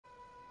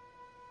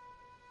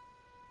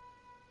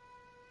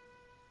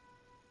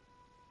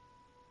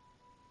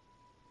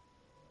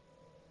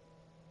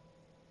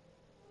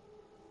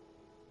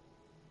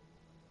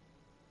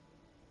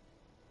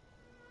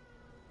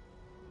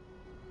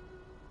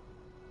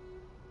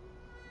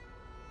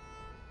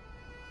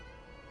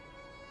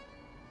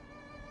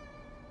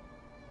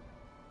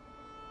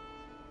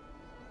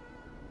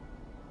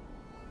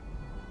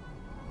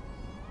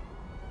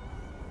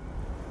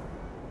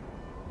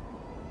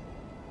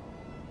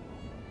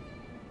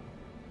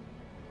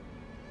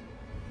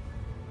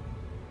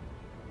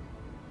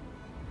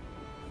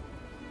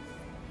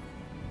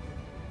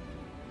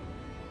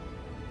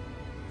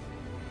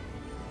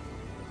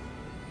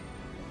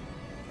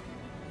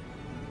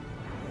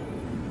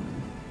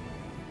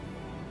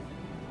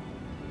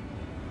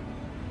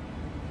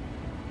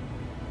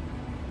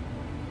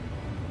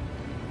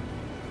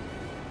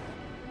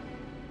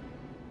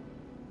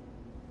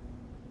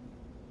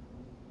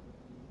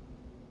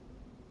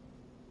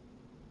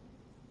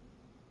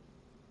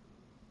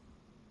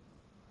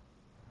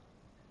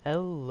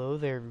Hello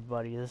there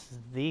everybody, this is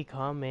the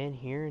Man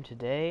here, and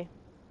today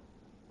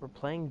we're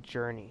playing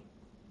Journey.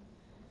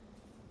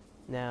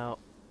 Now,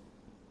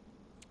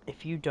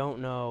 if you don't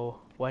know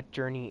what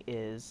Journey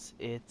is,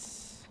 I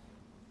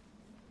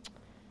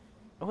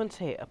wouldn't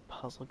say a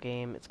puzzle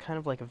game, it's kind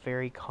of like a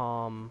very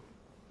calm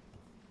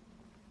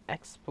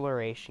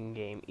exploration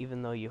game,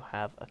 even though you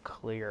have a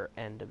clear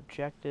end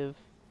objective.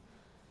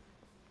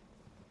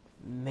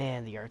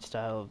 Man, the art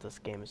style of this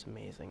game is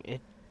amazing. It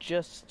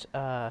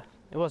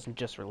wasn't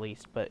just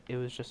released, but it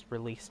was just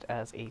released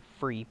as a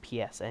free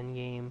PSN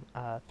game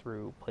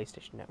through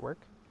PlayStation Network.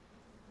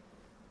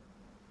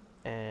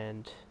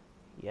 And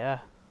yeah,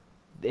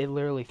 it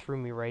literally threw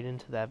me right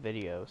into that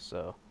video,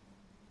 so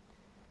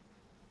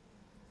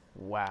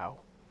wow.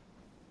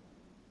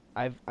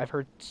 I've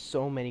heard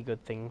so many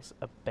good things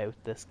about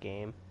this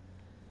game,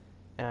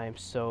 and I'm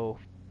so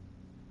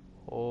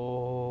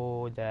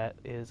oh, that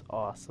is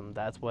awesome.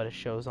 That's what it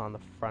shows on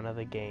the front of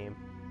the game.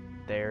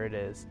 There it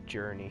is,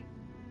 Journey.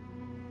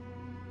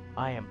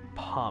 I am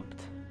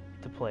pumped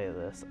to play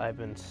this. I've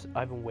been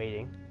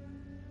waiting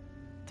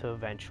to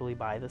eventually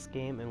buy this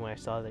game, and when I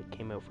saw that it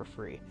came out for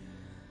free,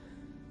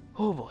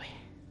 oh boy.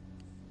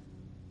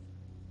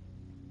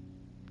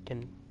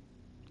 Can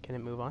can it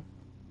move on?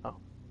 Oh,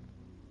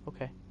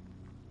 okay.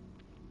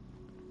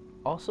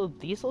 Also,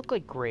 these look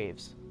like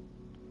graves.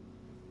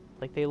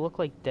 Like they look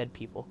like dead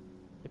people,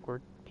 like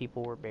where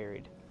people were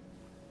buried.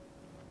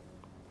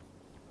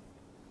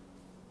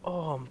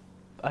 Oh,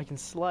 I can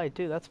slide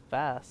too. That's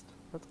fast.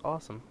 That's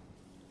awesome.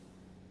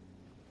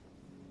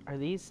 Are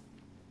these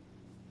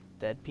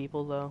dead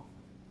people though?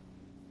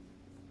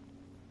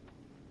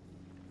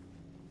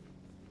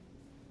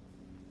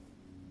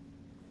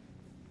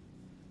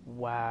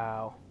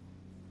 Wow.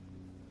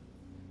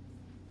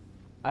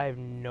 I have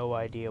no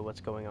idea what's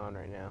going on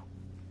right now.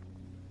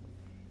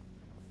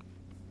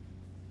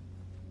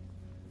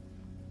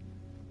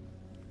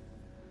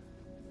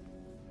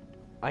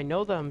 I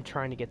know that I'm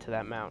trying to get to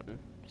that mountain.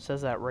 It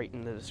says that right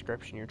in the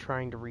description. You're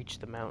trying to reach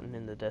the mountain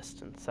in the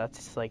distance.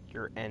 That's like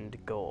your end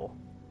goal.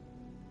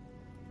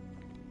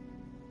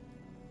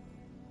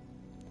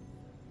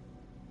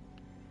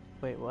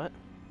 Wait, what?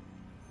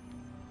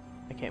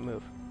 I can't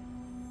move.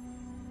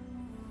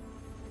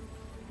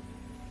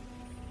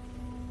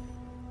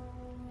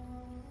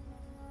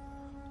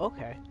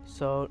 Okay,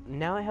 so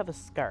now I have a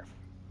scarf.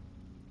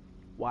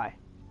 Why?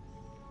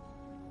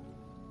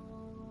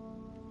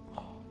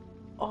 Oh,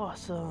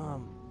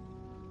 awesome!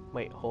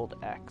 Wait, hold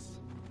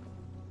X.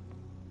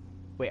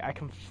 Wait, I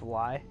can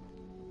fly?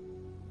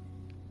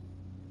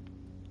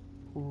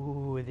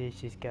 Ooh,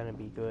 this is gonna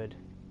be good.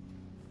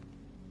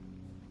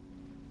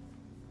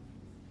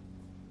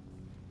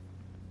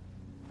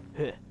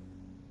 Huh.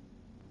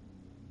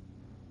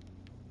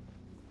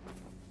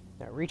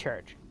 Now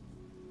recharge.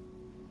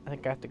 I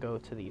think I have to go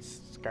to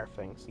these scarf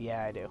things.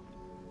 Yeah, I do.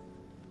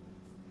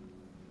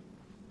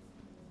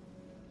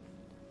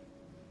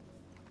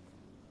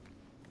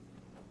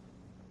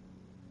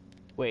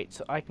 Wait,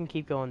 so I can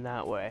keep going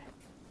that way.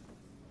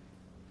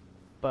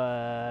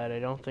 But I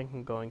don't think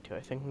I'm going to. I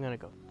think I'm gonna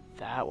go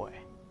that way.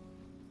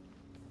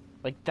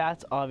 Like,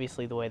 that's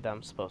obviously the way that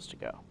I'm supposed to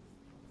go.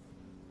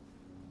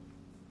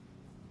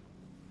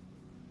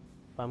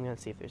 But I'm gonna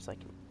see if there's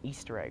like an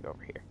Easter egg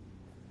over here.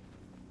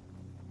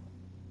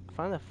 I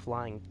find that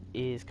flying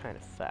is kind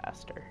of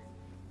faster.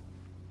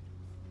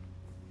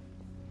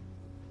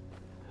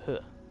 Huh.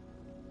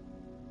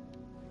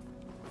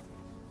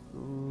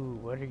 Ooh,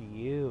 what are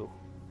you?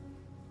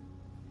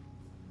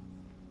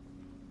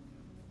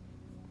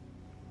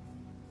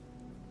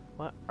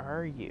 What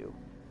are you?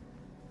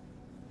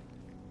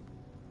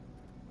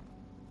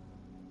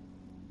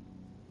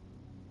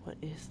 What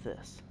is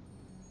this?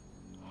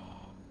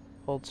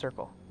 Hold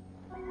circle.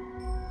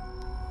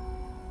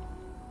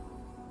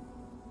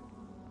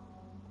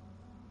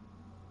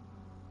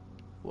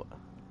 What?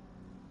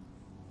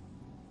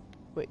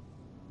 Wait.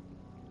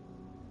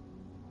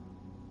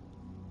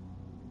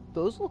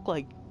 Those look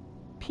like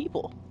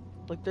people.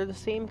 Like they're the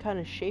same kind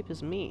of shape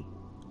as me.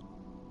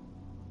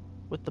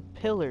 With the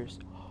pillars.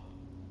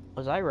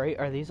 Was I right?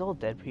 Are these all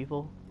dead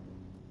people?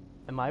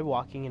 Am I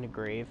walking in a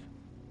grave?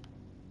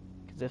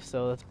 Because if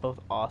so, that's both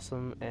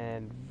awesome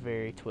and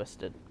very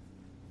twisted.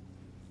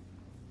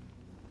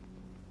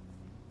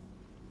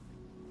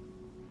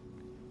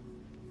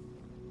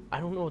 I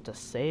don't know what to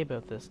say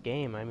about this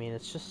game. I mean,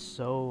 it's just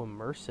so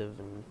immersive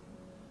and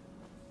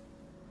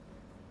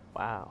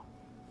wow.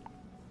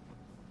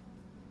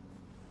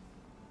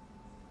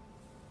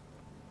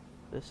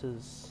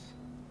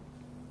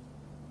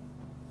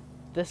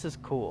 This is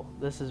cool.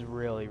 This is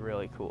really,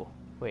 really cool.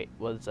 Wait,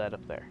 what is that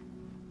up there?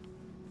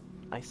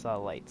 I saw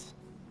lights.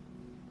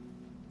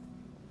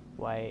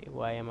 Why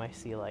am I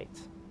see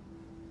lights?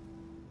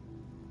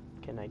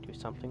 Can I do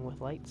something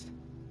with lights?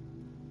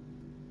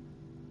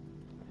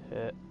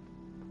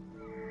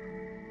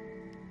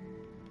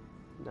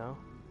 No.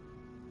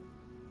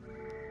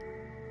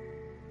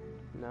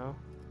 No.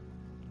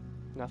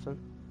 Nothing.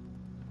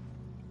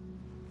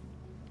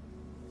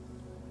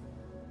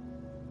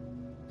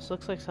 This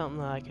looks like something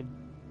that I could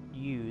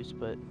use,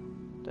 but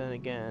then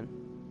again,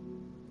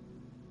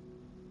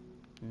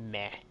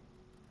 meh.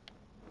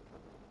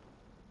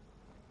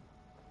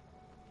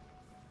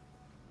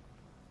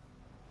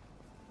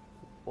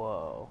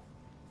 Whoa.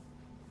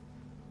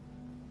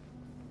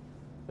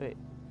 Wait,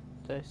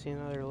 did I see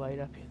another light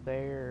up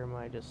there, or am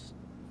I just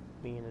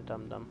being a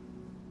dum-dum?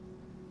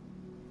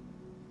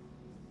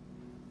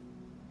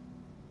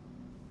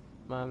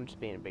 I'm just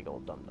being a big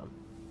old dum-dum.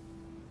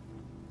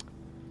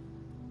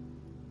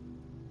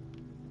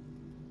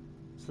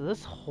 So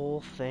this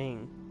whole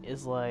thing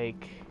is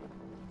like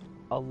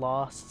a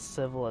lost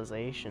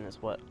civilization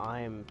is what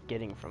I'm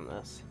getting from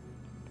this.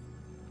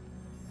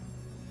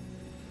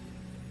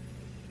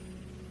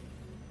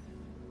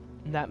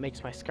 And that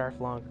makes my scarf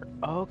longer.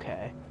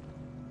 Okay.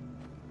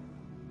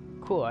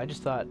 Cool, I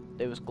just thought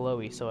it was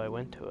glowy, so I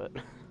went to it.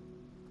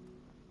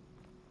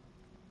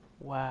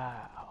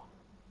 Wow.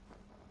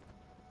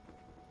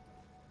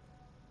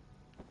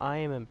 I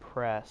am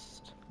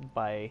impressed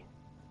by...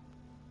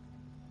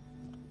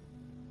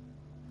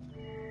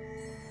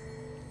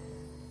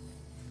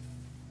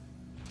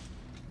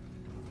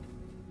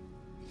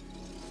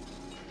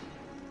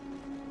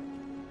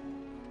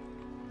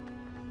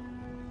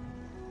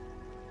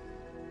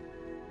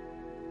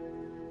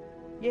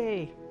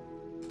 Yay!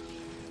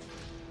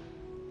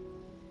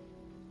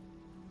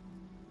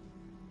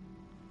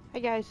 Hey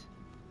guys!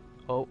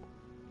 Oh.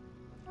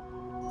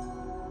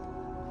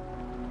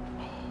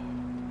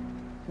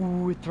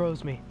 Ooh, it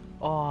throws me.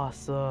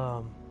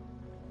 Awesome.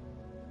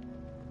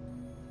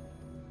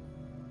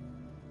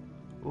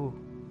 Ooh,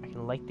 I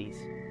can light these.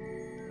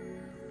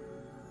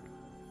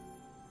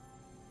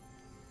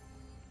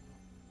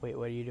 Wait,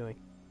 what are you doing?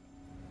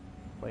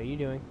 What are you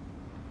doing?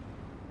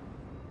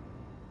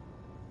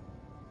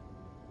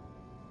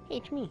 Hey,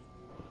 it's me.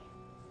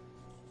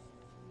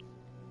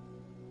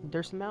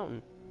 There's a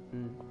mountain.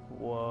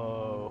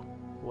 Whoa.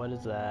 What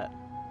is that?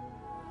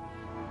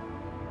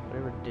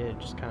 Whatever it did,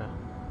 just kind of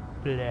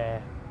blah.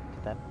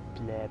 Did that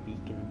blah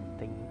beacon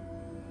thing.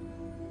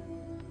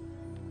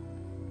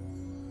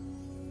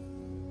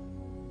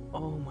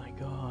 Oh my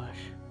gosh.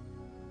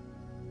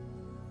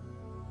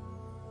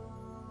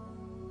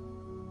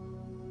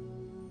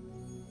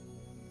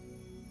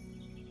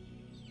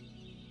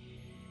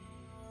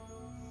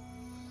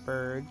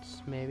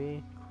 Birds,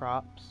 maybe.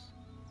 Crops.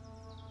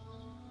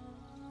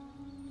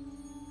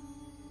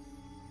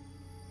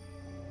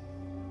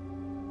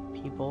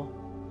 People.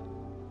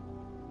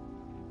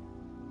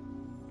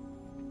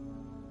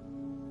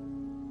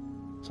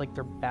 It's like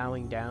they're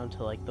bowing down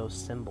to like those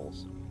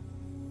symbols.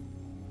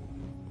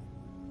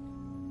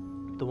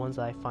 The ones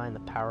that I find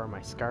the power of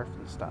my scarf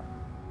and stuff.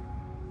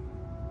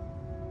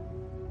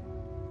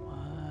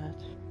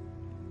 What?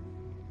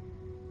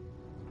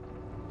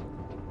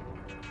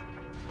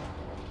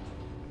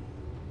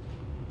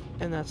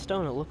 And that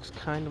stone, it looks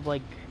kind of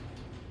like...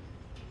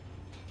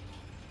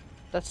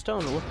 That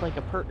stone, it looked like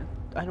a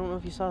I don't know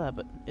if you saw that,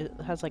 but it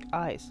has like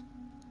eyes.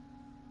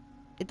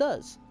 It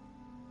does.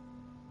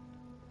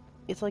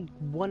 It's like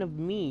one of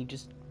me,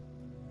 just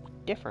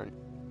different.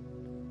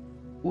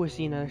 Ooh, I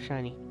see another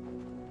shiny.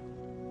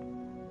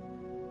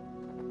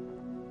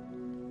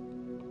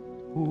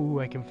 Ooh,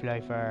 I can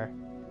fly far.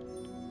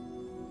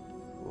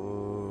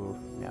 Ooh,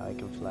 now I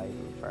can fly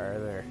even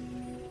farther.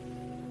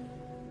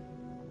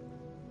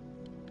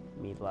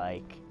 Me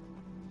likey.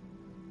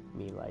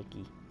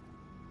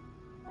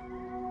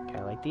 Can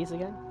I like these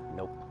again?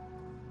 Nope.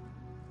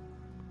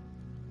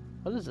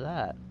 What is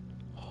that?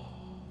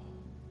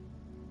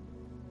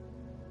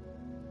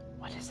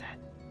 What is that?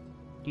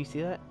 Do you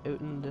see that out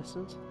in the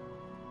distance?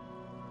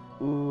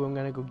 Ooh, I'm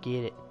gonna go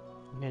get it.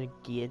 I'm gonna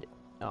get it.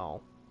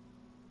 Oh.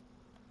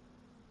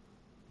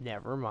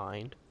 Never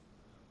mind.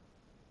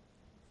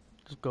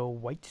 Just go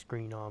white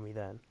screen on me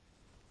then.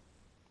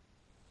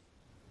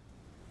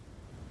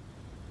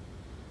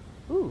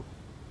 Ooh.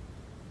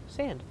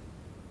 Sand.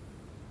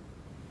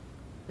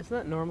 Isn't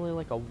that normally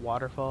like a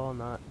waterfall,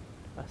 not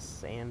a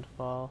sand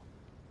fall?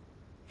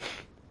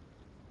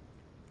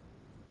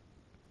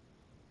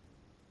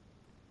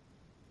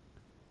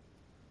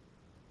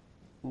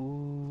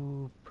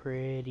 Ooh,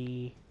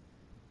 pretty.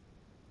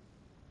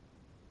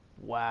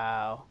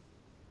 Wow.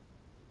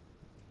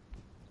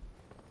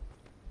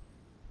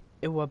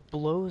 And what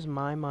blows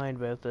my mind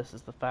about this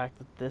is the fact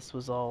that this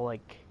was all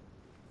like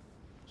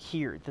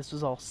here. This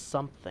was all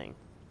something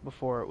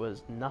before it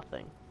was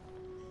nothing.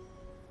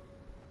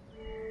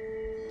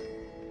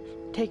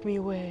 Take me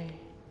away.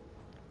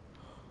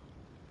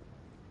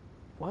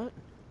 What?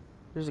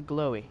 There's a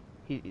glowy.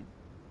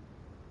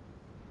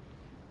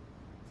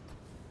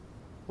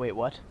 Wait,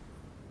 what?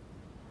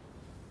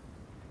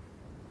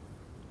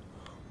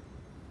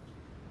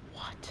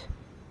 What?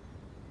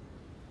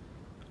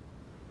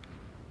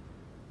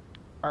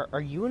 Are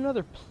you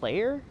another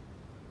player?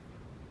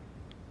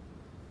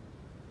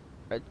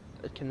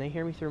 Can they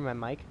hear me through my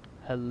mic?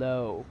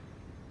 Hello.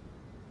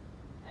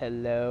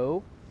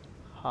 Hello?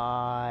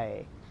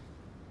 Hi.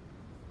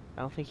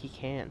 I don't think he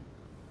can.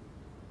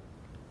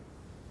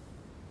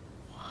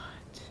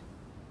 What?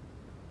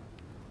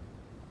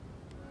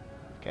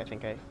 Okay, I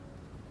think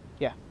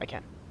yeah, I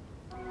can.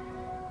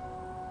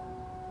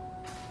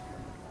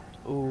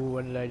 Ooh,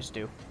 what did I just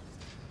do?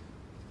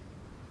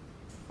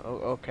 Oh,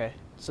 okay.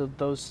 So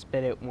those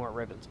spit out more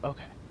ribbons.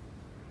 Okay.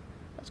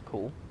 That's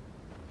cool.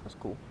 That's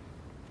cool.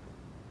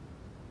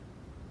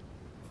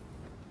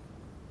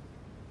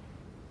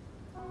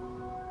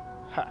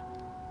 Ha.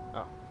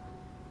 Oh.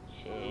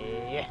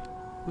 Yeah.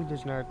 Ooh,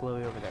 there's another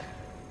glowy over there.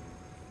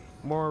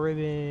 More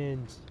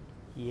ribbons.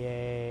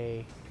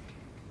 Yay.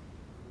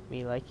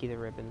 Me likey the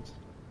ribbons.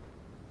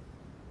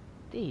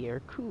 They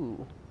are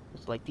cool.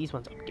 It's like these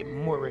ones. I'll get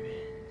more ribbons.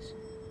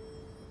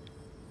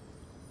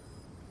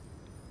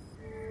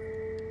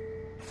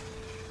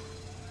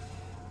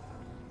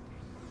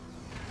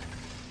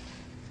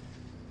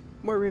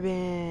 More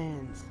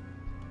ribbons.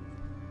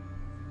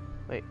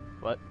 Wait,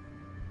 what?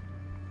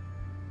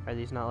 Are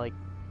these not like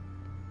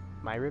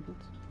my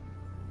ribbons?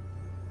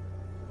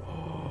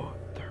 Oh,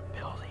 they're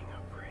building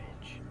a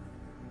bridge.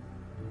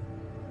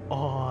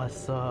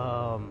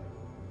 Awesome.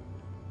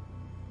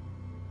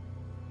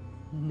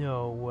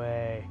 No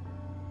way.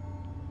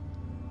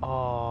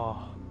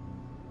 Oh.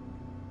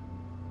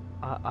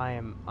 I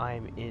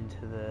am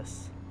into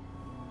this.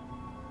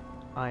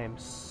 I am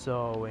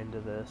so into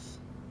this.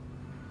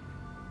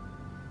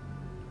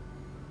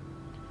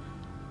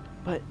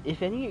 But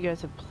if any of you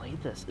guys have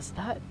played this, is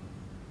that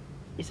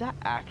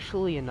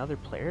actually another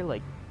player?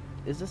 Like,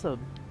 is this a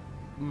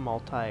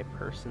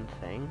multi-person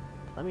thing?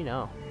 Let me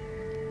know.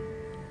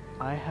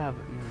 I have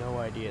no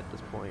idea at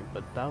this point,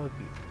 but that would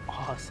be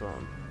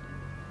awesome.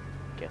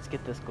 Okay, let's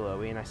get this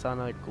glowy, and I saw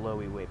another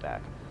glowy way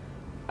back.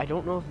 I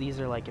don't know if these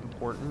are like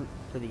important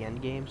for the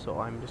end game, so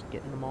I'm just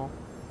getting them all.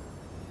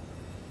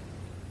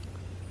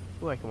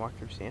 Ooh, I can walk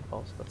through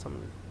sandfalls. That's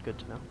something good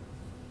to know.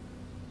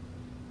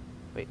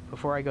 Wait,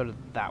 before I go to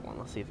that one,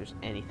 let's see if there's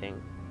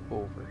anything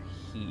over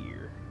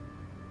here.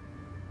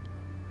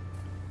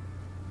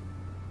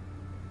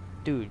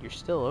 Dude, you're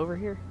still over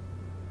here?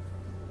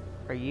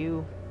 Are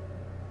you...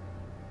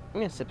 I'm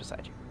gonna sit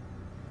beside you.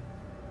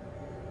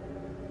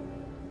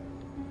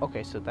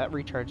 Okay, so that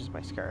recharges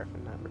my scarf,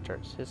 and that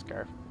recharges his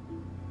scarf.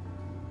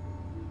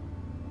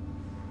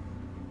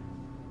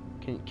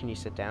 Can you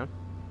sit down?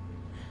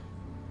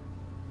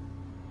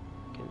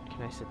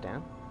 Can I sit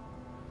down?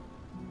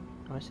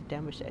 I want to sit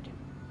down beside you.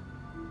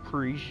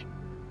 Preach.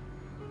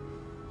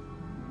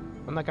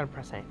 I'm not gonna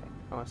press anything.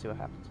 I want to see what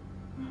happens.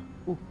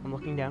 Ooh, I'm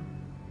looking down.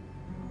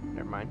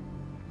 Never mind.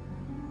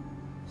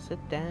 Sit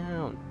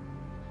down.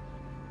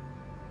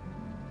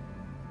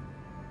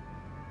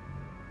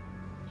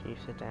 Can you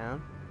sit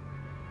down?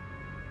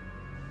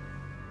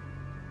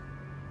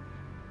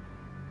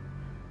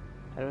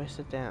 How do I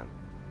sit down?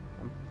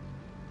 I'm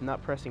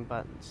not pressing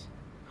buttons.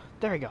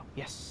 There we go.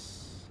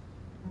 Yes.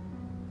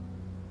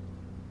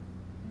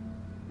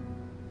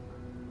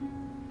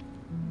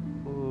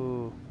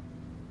 Ooh.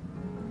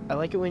 I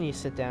like it when you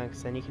sit down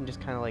because then you can just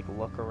kind of like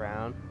look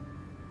around.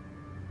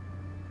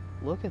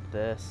 Look at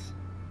this.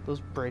 Those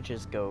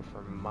bridges go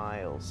for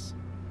miles.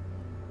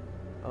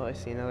 Oh, I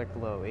see another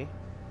glowy.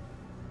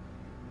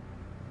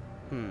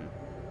 So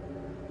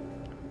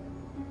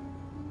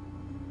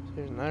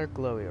there's another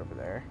glowy over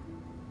there.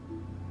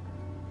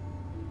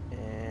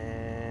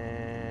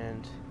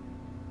 And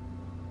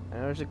I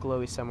know there's a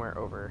glowy somewhere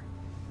over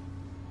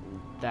in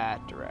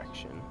that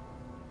direction.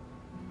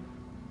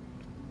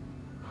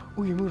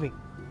 Oh, you're moving.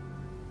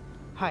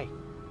 Hi.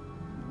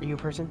 Are you a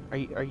person? Are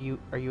you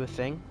a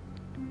thing?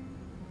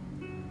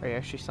 Are you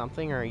actually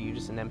something, or are you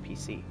just an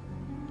NPC?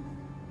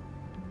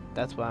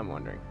 That's what I'm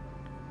wondering.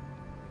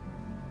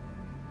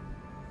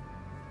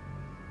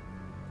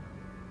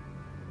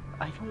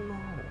 I don't know.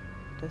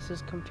 This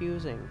is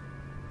confusing.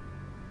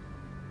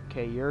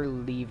 Okay, you're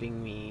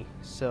leaving me,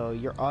 so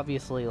you're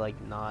obviously, like,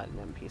 not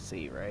an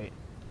NPC, right?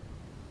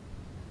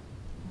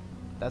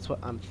 That's what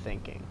I'm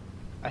thinking.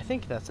 I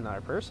think that's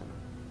another person.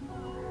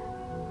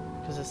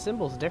 Because the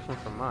symbol's different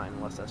from mine,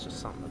 unless that's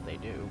just something that they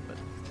do, but...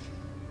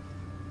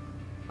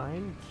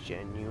 I'm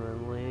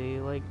genuinely,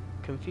 like,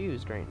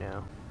 confused right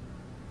now.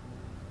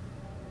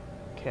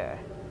 Okay.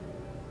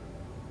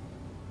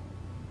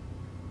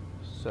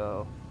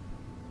 So...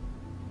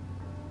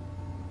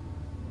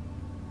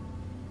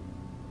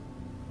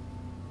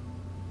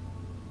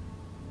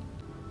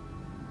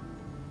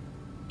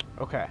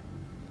 Okay.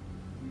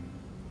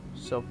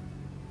 So,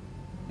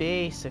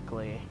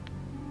 basically,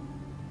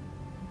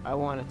 I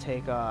want to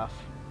take off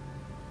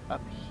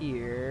up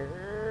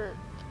here.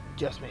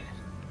 Just made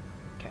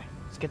it. Okay,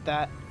 let's get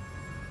that.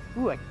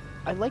 Ooh,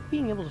 I like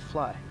being able to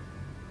fly.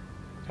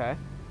 Okay.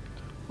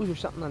 Ooh, there's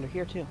something under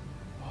here, too.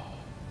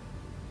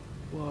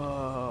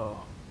 Whoa.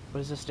 What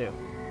does this do?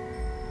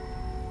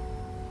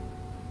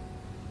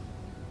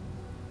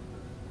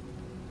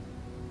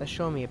 That's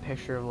showing me a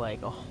picture of,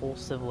 like, a whole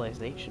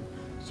civilization.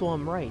 So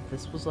I'm right,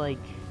 this was, like...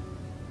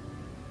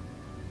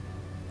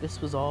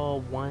 This was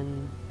all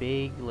one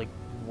big, like,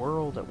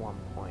 world at one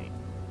point.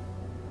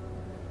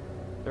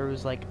 There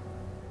was, like,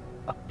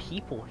 a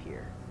people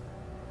here.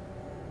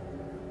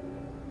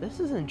 This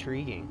is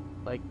intriguing.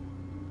 Like,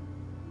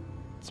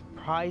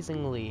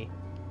 surprisingly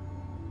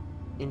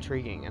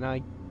intriguing, and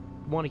I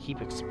want to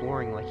keep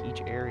exploring like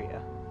each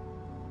area.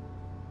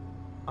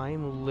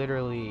 I'm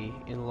literally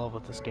in love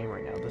with this game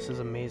right now. This is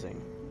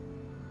amazing.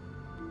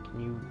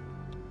 Can you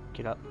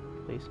get up,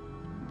 please?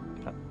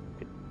 Get up.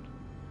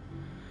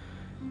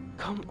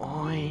 Come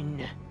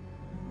on.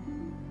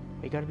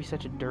 You gotta be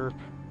such a derp.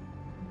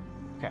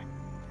 Okay.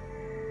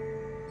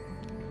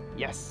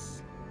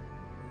 Yes.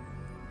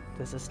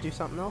 Does this do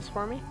something else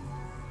for me?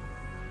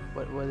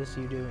 What is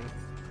you doing?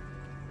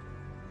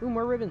 Ooh,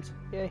 more ribbons.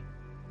 Yay.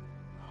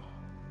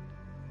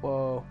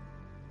 Whoa.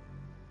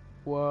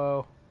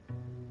 Whoa.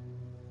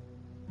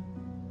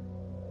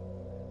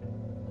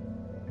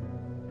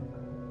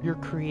 You're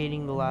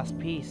creating the last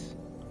piece.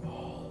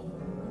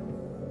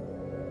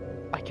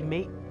 I can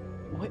make...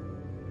 What?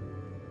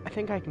 I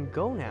think I can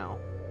go now.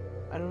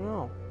 I don't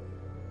know.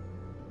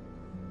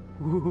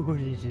 Ooh,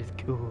 this is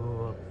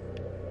cool.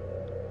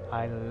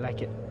 I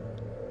like it.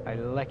 I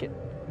like it.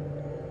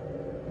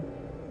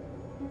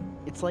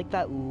 It's like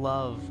that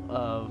love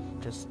of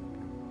just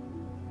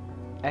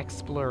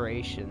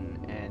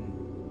exploration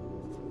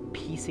and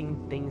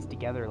piecing things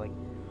together. Like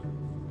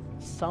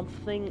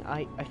something,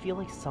 I feel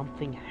like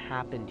something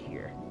happened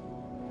here.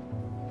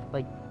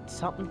 Like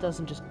something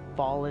doesn't just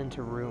fall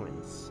into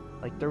ruins.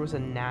 Like there was a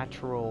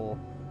natural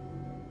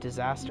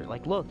disaster.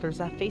 Like look, there's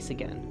that face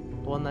again.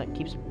 The one that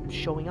keeps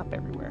showing up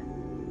everywhere.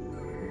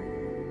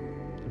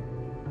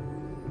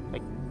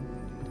 Like,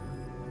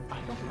 I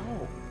don't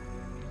know.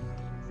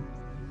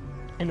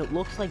 And it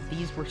looks like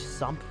these were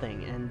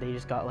something and they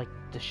just got like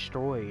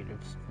destroyed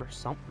or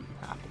something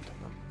happened to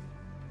them.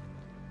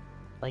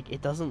 Like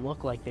it doesn't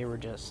look like they were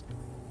just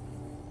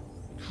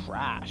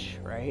trash,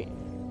 right?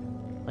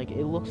 Like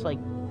it looks like,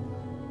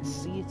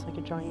 see, it's like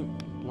a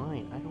giant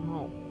line. I don't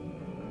know.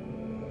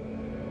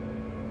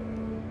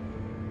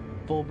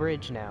 Full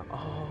bridge now.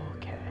 Oh,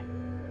 okay.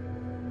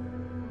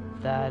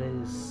 That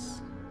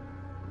is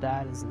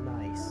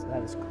nice.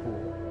 That is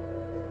cool.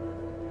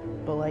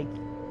 But like,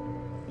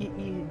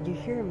 you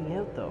hear me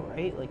out though,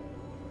 right? Like,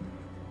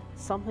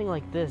 something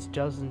like this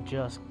doesn't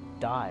just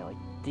die. Like,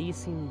 this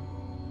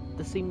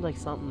seemed like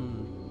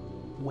something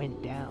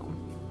went down.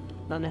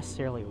 Not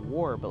necessarily a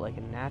war, but like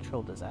a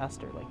natural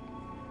disaster. Like,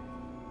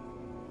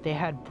 they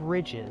had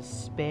bridges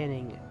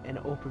spanning an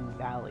open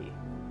valley.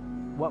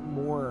 What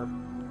more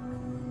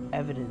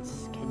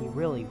evidence can you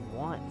really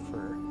want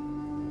for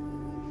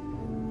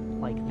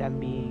like them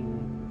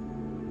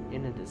being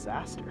in a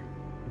disaster?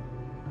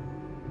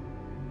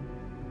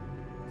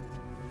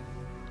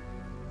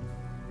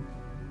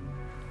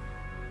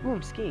 Ooh,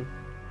 I'm skiing.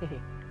 Hey,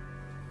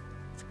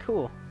 it's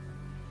cool.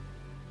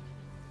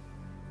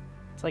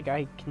 It's like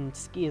I can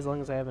ski as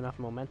long as I have enough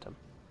momentum.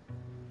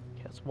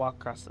 Okay, let's walk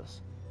across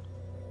this.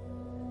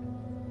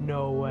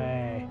 No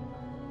way.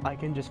 I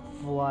can just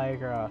fly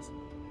across.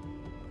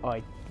 Oh,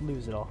 I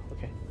lose it all.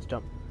 Okay, let's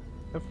jump.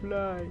 And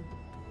fly.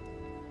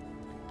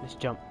 Let's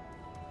jump.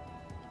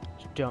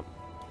 Let's jump.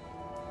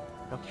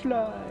 Now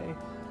fly.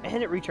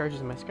 And it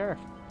recharges my scarf.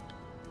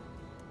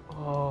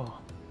 Oh.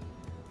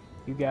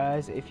 You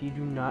guys, if you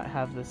do not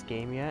have this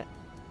game yet...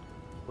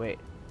 Wait.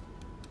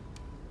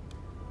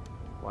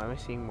 Why am I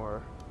seeing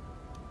more?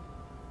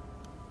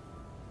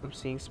 I'm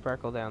seeing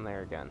sparkle down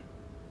there again.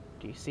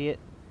 Do you see it?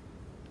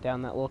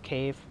 Down that little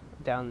cave.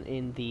 Down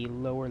in the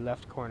lower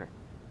left corner.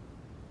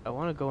 I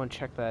want to go and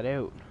check that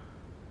out.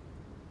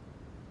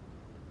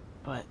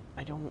 But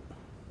I don't...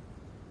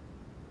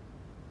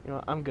 You know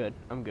what? I'm good.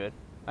 I'm good.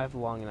 I have a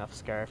long enough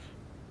scarf.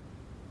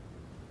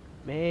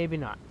 Maybe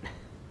not.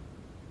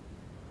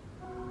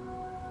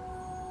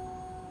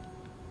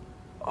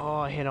 Oh,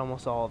 I hit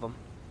almost all of them.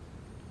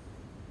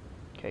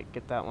 Okay,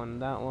 get that one,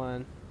 that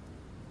one.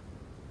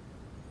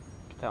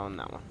 Get that one,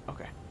 that one.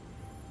 Okay.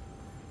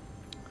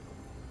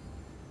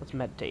 Let's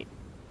meditate.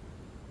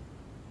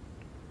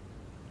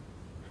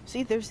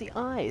 See, there's the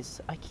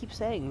eyes. I keep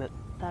saying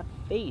that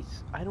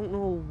face. I don't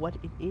know what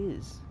it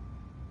is.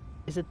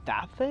 Is it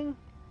that thing?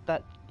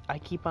 That I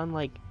keep on,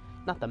 like,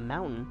 not the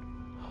mountain.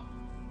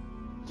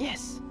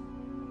 Yes!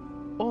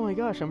 Oh my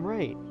gosh, I'm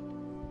right.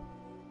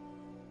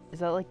 Is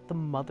that like the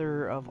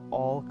mother of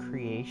all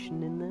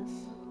creation in this?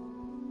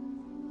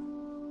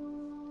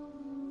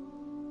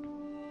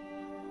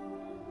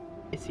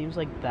 It seems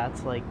like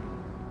that's like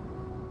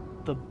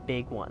the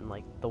big one,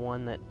 like the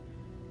one that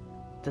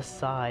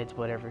decides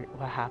what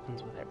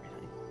happens with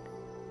everything.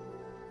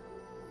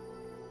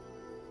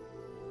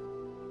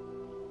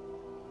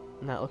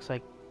 And that looks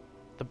like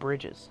the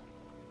bridges.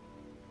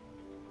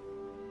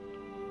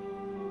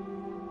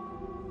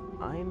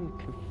 I'm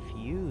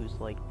confused,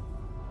 like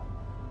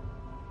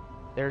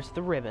there's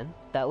the ribbon.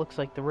 That looks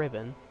like the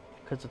ribbon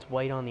because it's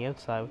white on the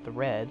outside with the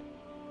red.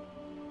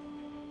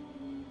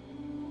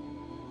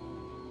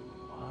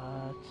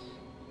 What?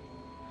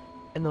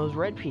 And those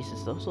red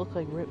pieces, those look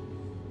like ribbon.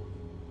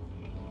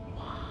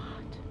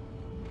 What?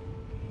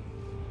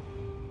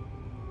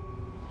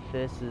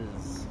 This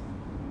is...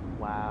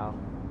 wow.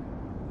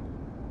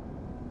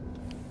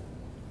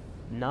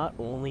 Not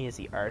only is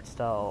the art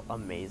style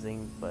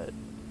amazing, but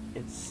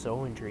it's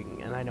so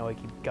intriguing. And I know I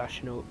keep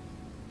gushing out...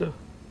 Ugh,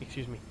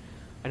 excuse me.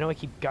 I know I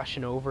keep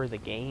gushing over the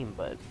game,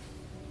 but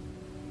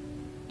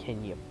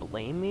can you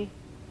blame me?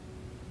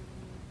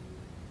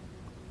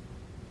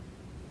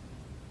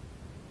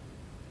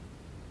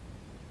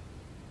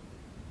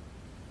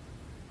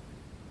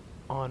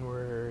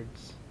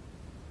 Onwards.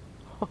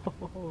 Where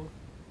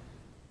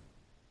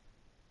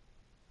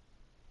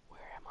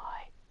am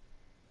I?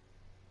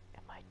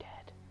 Am I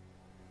dead?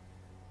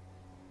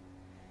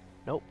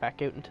 Nope,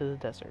 back out into the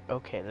desert.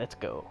 Okay, let's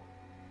go.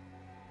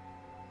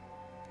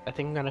 I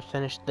think I'm gonna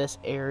finish this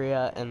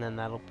area, and then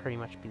that'll pretty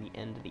much be the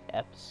end of the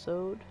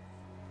episode.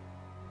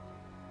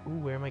 Ooh,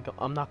 where am I going?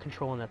 I'm not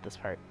controlling at this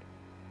part.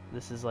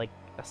 This is like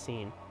a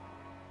scene.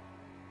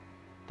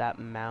 That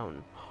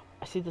mountain.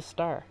 I see the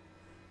star.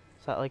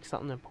 Is that like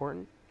something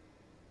important?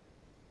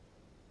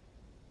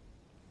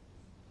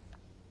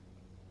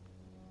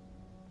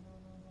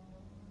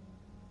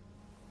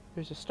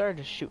 There's a star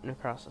just shooting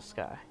across the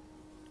sky.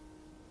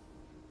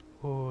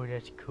 Oh,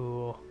 that's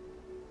cool.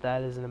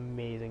 That is an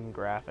amazing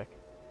graphic.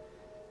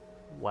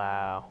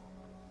 Wow.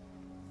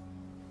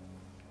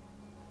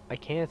 I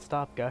can't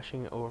stop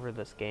gushing over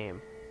this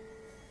game.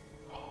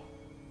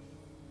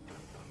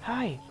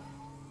 Hi!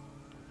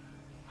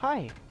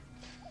 Hi!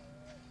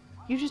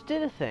 You just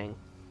did a thing.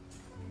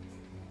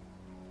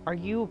 Are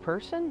you a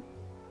person?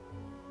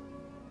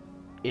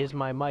 Is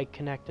my mic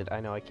connected? I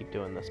know I keep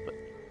doing this, but...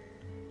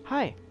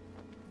 Hi!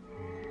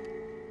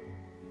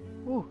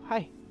 Ooh,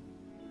 hi.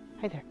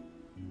 Hi there.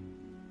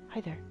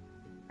 Hi there.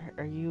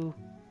 Are you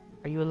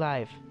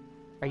alive?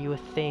 Are you a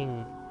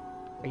thing?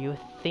 Are you a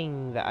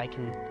thing that I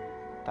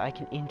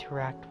can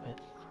interact with?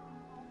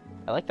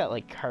 I like that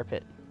like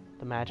carpet,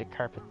 the magic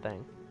carpet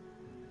thing.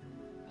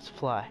 Let's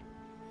fly.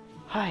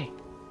 Hi.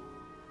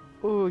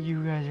 Oh,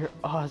 you guys are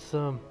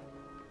awesome.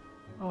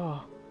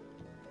 Oh,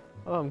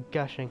 I'm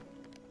gushing.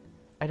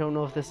 I don't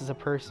know if this is a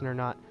person or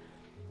not.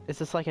 Is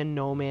this like a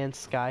No Man's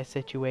Sky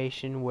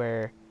situation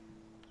where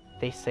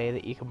they say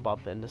that you can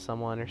bump into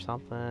someone or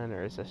something,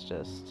 or is this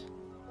just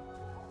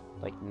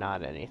like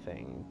not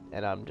anything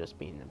and I'm just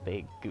being a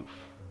big goof?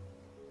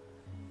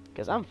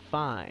 Because I'm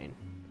fine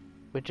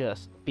with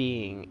just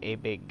being a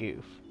big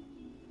goof.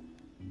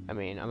 I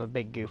mean, I'm a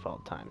big goof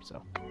all the time,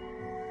 so.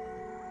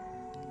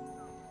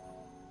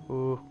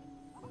 Ooh.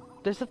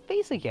 There's a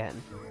face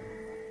again.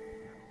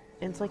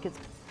 And it's like it's...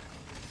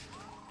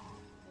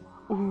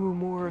 Ooh,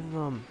 more of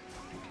them.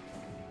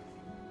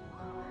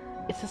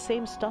 It's the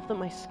same stuff that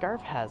my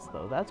scarf has,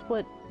 though. That's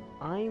what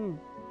I'm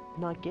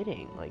not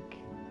getting. Like...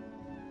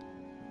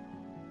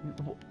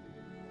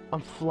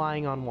 I'm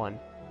flying on one.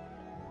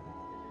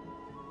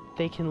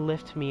 They can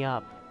lift me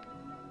up.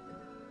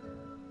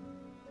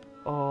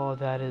 Oh,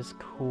 that is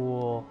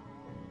cool.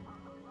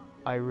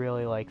 I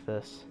really like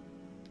this.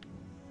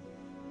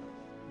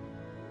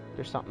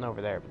 There's something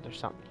over there, but there's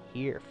something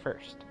here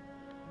first.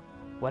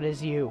 What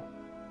is you?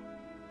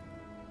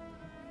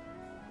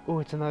 Oh,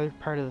 it's another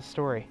part of the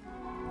story.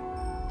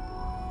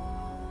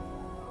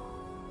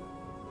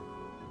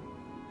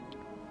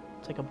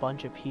 It's like a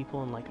bunch of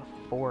people in like a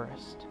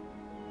forest.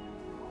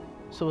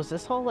 So was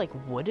this all like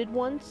wooded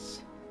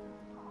once?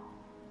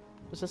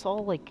 Was this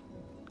all like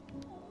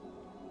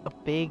a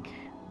big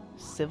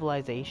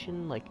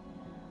civilization? Like,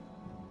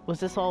 was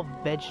this all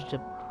vegetation?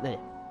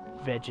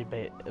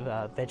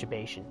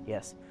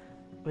 Yes.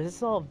 Was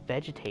this all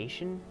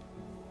vegetation?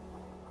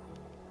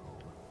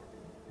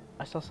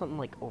 I saw something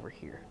like over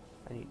here.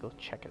 I need to go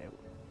check it out.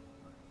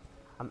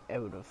 I'm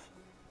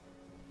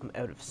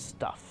out of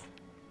stuff.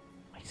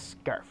 My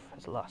scarf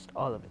has lost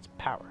all of its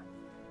power.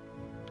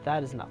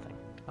 That is nothing.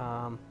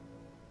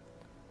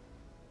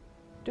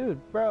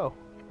 Dude, bro,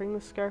 bring the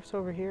scarves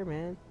over here,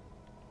 man.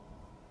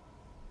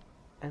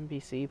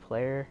 NPC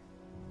player.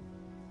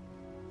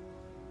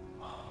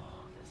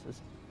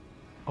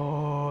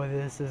 Oh,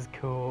 this is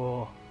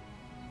cool.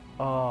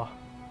 Oh,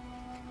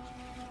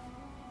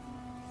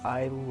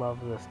 I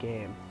love this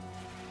game.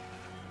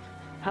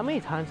 How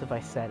many times have I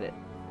said it?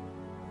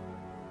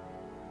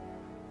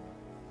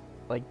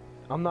 Like,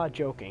 I'm not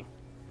joking.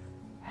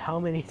 How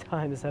many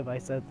times have I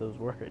said those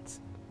words?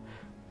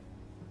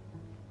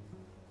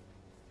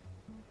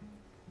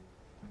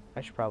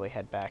 I should probably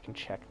head back and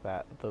check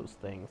those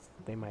things.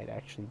 They might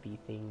actually be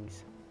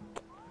things.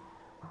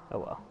 Oh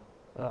well.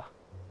 Ugh.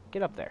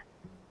 Get up there.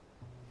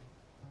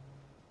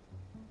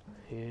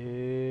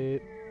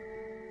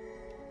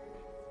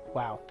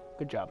 Wow.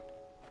 Good job.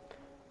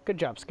 Good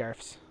job,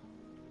 Scarfs.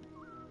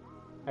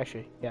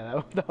 Actually,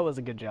 yeah, that was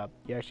a good job.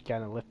 You actually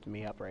kind of lifted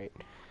me up, right?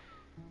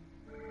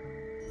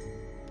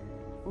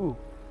 Ooh.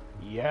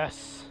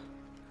 Yes.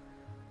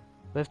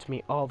 Lift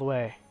me all the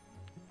way.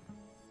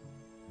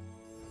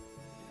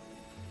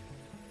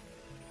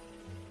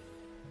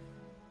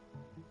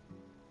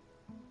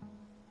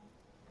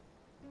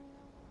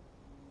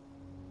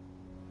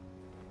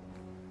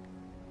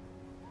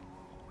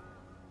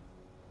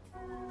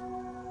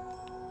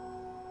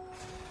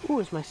 Ooh,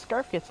 as my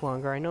scarf gets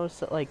longer, I notice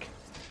that, like,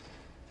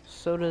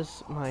 so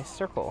does my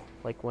circle.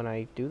 Like, when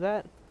I do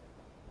that,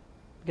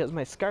 because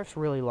my scarf's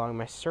really long,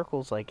 my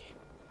circle's, like,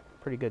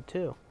 pretty good,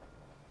 too.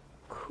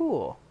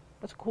 Cool.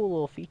 That's a cool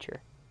little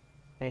feature.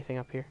 Anything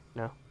up here?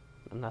 No?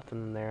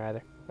 Nothing in there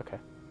either? Okay.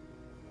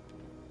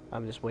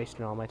 I'm just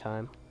wasting all my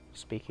time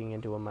speaking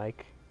into a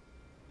mic.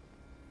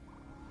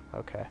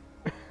 Okay.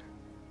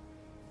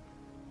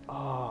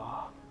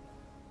 Oh.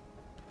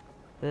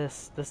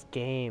 This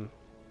game.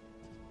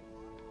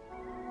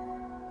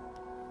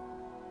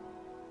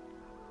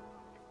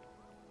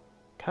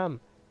 Come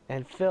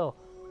and fill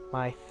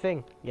my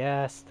thing.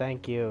 Yes,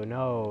 thank you.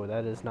 No,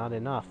 that is not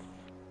enough.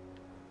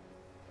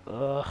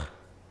 Ugh.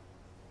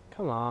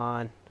 Come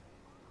on.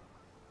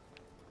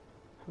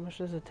 How much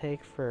does it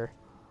take for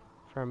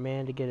a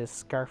man to get his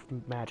scarf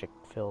magic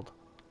filled?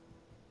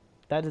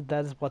 That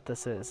is what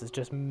this is. It's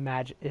just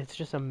magic. It's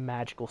just a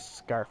magical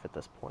scarf at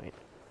this point.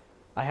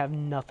 I have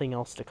nothing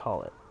else to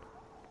call it.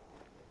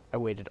 I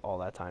waited all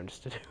that time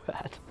just to do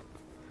that.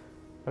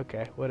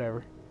 Okay,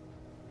 whatever.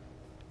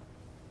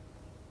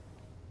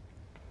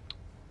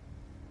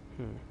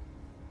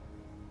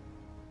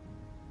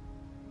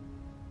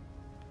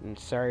 And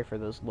sorry for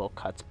those little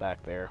cuts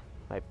back there.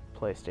 My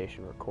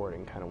PlayStation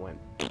recording kind of went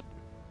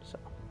so.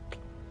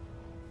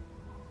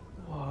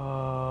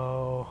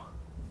 Whoa.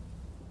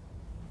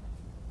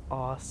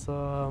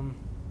 Awesome.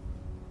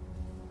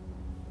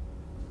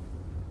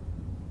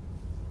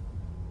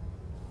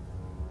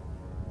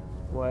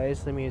 Why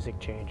is the music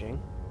changing?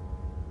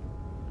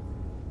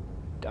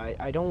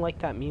 I don't like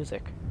that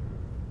music.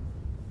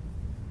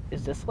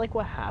 Is this like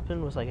what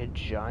happened? Was like a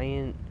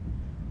giant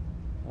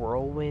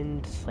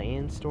whirlwind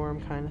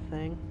sandstorm kind of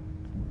thing?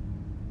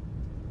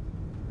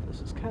 This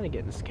is kind of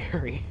getting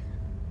scary.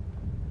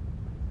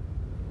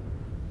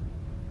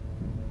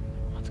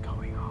 What's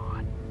going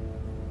on?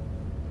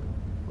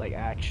 Like,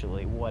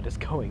 actually, what is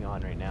going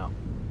on right now?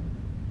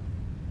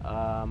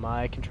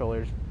 My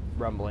controller's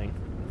rumbling.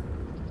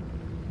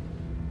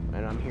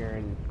 And I'm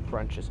hearing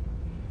crunches.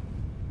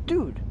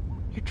 Dude,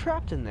 you're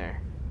trapped in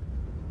there.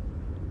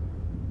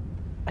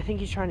 I think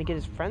he's trying to get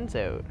his friends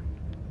out.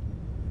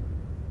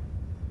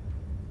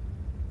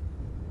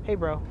 Hey,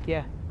 bro.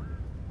 Yeah.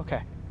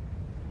 Okay.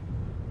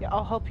 Yeah,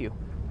 I'll help you.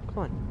 Come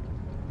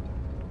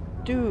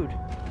on. Dude.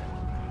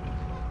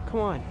 Come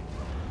on.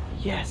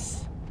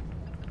 Yes.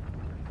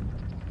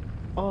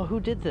 Oh, who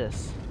did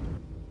this?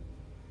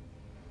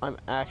 I'm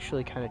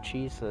actually kind of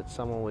cheesed that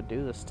someone would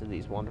do this to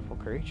these wonderful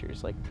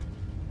creatures. Like,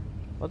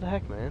 what the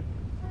heck, man?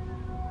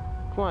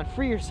 Come on,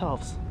 free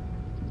yourselves.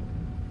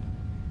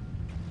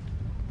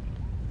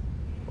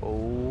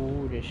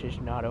 Oh, this is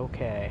not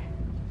okay.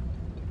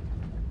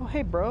 Oh,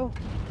 hey, bro.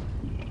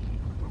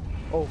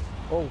 Oh,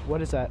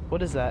 what is that?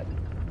 What is that?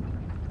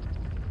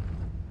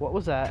 What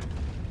was that?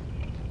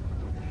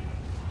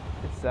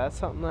 Is that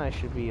something I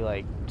should be,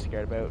 like,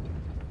 scared about?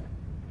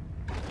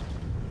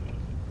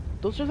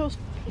 Those are those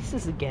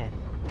faces again.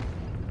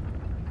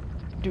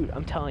 Dude,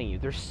 I'm telling you,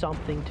 there's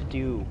something to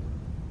do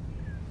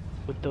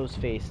with those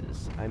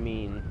faces. I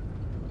mean,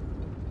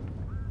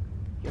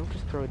 you don't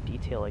just throw a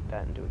detail like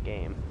that into a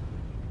game.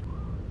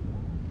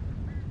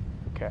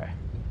 Okay.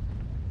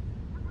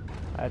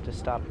 I have to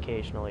stop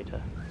occasionally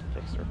to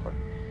fix the record.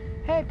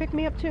 Hey, pick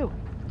me up too.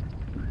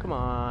 Come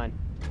on.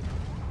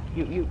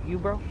 You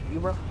bro? You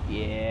bro?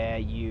 Yeah,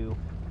 you.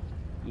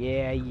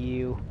 Yeah,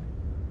 you.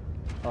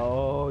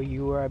 Oh,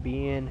 you are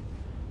being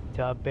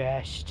the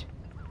best.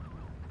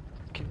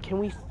 Can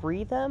we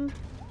free them?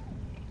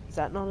 Is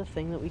that not a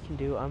thing that we can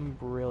do? I'm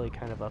really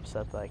kind of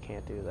upset that I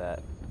can't do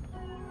that.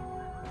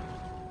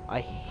 I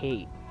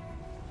hate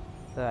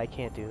that I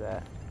can't do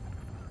that.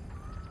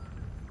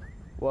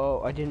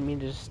 Whoa, I didn't mean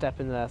to just step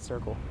into that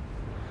circle.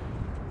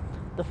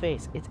 The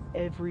face, it's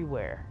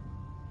everywhere.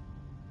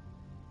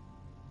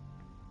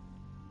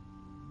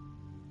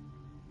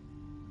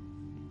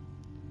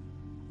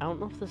 I don't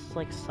know if this is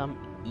like some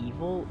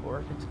evil or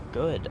if it's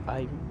good.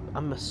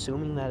 I'm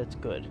assuming that it's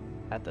good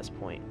at this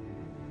point.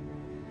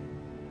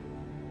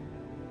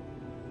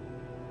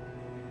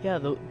 Yeah,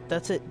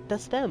 that's it.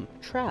 That's them,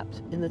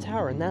 trapped in the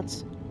tower, and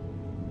that's...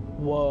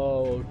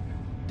 Whoa,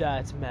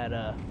 that's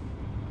meta.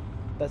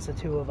 That's the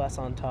two of us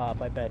on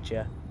top, I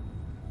betcha.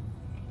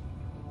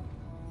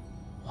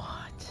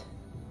 What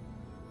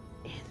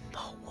in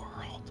the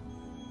world?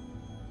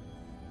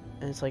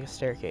 And it's like a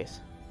staircase.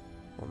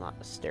 Well, not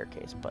a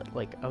staircase, but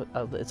like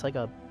it's like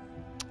a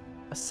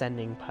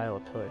ascending pile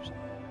of pillars.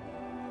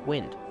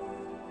 Wind.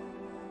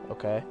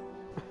 Okay.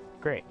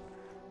 Great.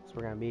 So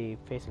we're gonna be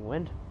facing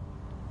wind.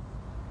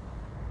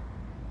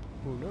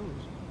 Who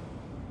knows?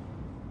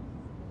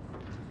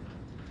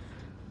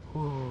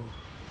 Ooh.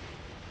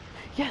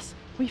 Yes!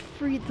 We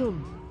freed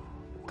them!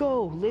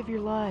 Go! Live your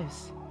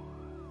lives!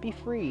 Be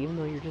free, even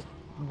though you're just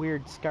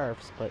weird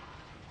scarves, but...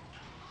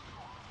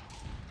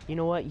 You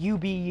know what? You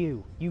be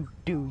you! You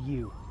do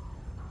you!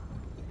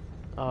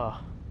 Oh,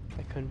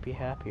 I couldn't be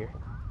happier.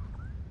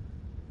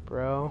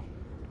 Bro,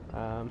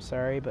 I'm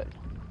sorry, but...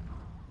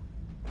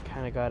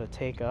 kinda gotta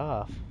take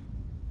off.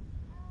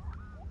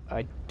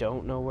 I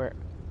don't know where...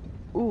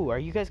 Ooh, are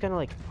you guys gonna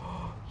like...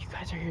 You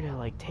guys are here to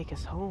like take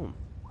us home.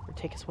 Or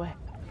take us away.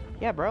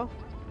 Yeah, bro.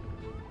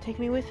 Take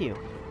me with you.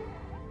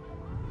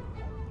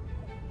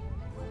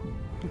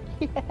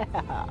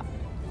 Yeah.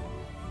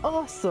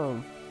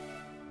 Awesome.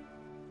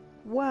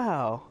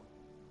 Wow.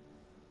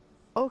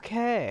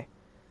 Okay.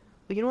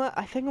 Well, you know what?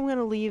 I think I'm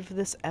gonna leave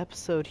this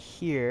episode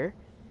here.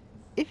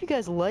 If you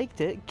guys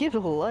liked it, give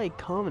it a like,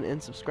 comment,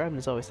 and subscribe. And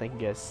as always, thank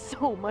you guys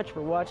so much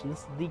for watching. This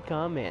is The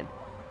Con Man,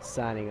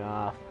 signing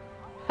off.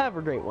 Have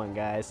a great one,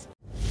 guys.